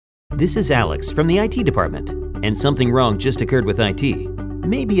This is Alex from the IT department, and something wrong just occurred with IT.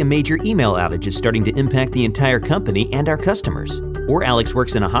 Maybe a major email outage is starting to impact the entire company and our customers. Or Alex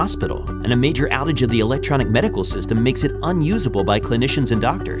works in a hospital, and a major outage of the electronic medical system makes it unusable by clinicians and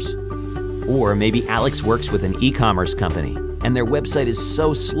doctors. Or maybe Alex works with an e-commerce company, and their website is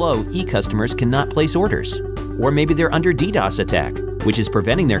so slow e-customers cannot place orders. Or maybe they're under DDoS attack, which is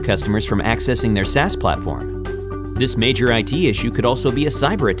preventing their customers from accessing their SaaS platform. This major IT issue could also be a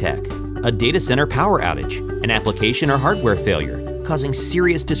cyber attack, a data center power outage, an application or hardware failure, causing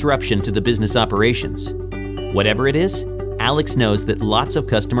serious disruption to the business operations. Whatever it is, Alex knows that lots of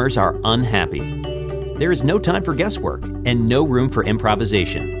customers are unhappy. There is no time for guesswork and no room for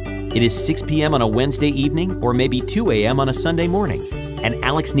improvisation. It is 6 p.m. on a Wednesday evening or maybe 2 a.m. on a Sunday morning, and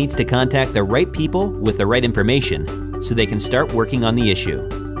Alex needs to contact the right people with the right information so they can start working on the issue.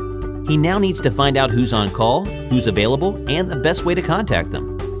 He now needs to find out who's on call, who's available, and the best way to contact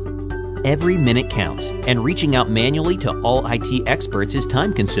them. Every minute counts, and reaching out manually to all IT experts is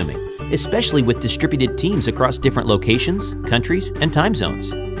time-consuming, especially with distributed teams across different locations, countries, and time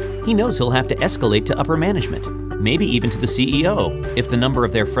zones. He knows he'll have to escalate to upper management, maybe even to the CEO, if the number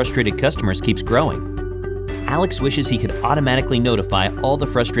of their frustrated customers keeps growing. Alex wishes he could automatically notify all the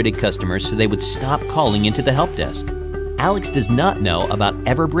frustrated customers so they would stop calling into the help desk. Alex does not know about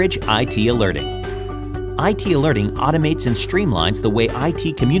Everbridge IT Alerting. IT Alerting automates and streamlines the way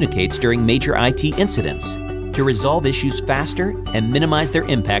IT communicates during major IT incidents to resolve issues faster and minimize their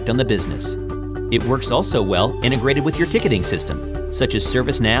impact on the business. It works also well integrated with your ticketing system, such as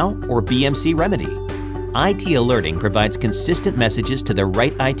ServiceNow or BMC Remedy. IT Alerting provides consistent messages to the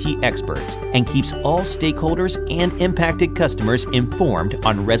right IT experts and keeps all stakeholders and impacted customers informed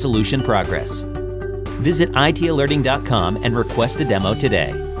on resolution progress. Visit italerting.com and request a demo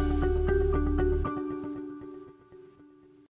today.